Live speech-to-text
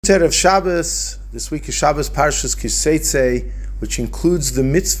Of Shabbos, this week is Shabbos Parshas Teitzei, which includes the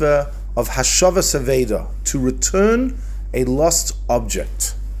mitzvah of Hashavas Aveda, to return a lost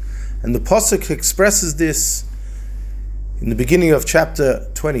object. And the Pasuk expresses this in the beginning of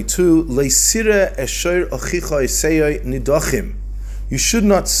chapter 22, Leisire esher ochicha eseyoi nidachim. You should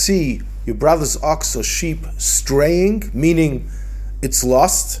not see your brother's ox or sheep straying, meaning it's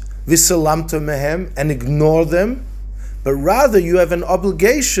lost, visalamta mehem, and ignore them. But rather you have an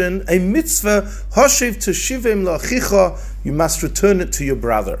obligation, a mitzvah, Hoshev teshivim la'achicha, you must return it to your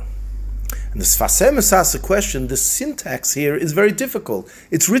brother. And the Sfas Emes asks a question. The syntax here is very difficult.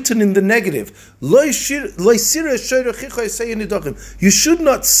 It's written in the negative. You should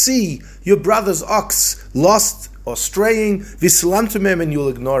not see your brother's ox lost or straying, vislamtumem, and you'll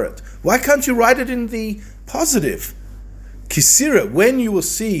ignore it. Why can't you write it in the positive? Kisira, when you will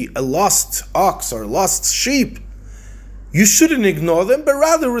see a lost ox or a lost sheep, you shouldn't ignore them, but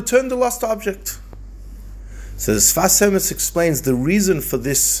rather return the lost object. So the Sfas Emes explains the reason for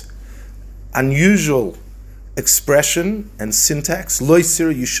this unusual expression and syntax. Lo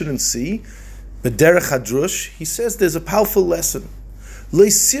yisira, you shouldn't see. But derech hadrush, he says there's a powerful lesson. Lo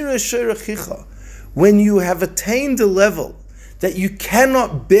yisira sheirachicha, when you have attained a level that you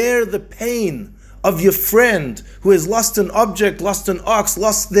cannot bear the pain of your friend who has lost an object, lost an ox,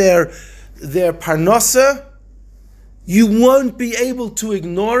 lost their parnasa, you won't be able to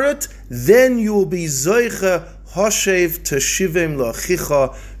ignore it. Then you will be zoicha hoshev teshivim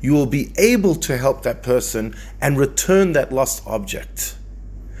la'achicha. You will be able to help that person and return that lost object.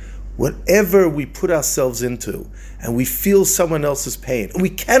 Whatever we put ourselves into and we feel someone else's pain, and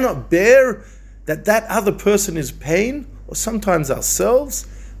we cannot bear that other person is pain, or sometimes ourselves,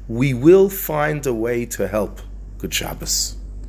 we will find a way to help. Good Shabbos.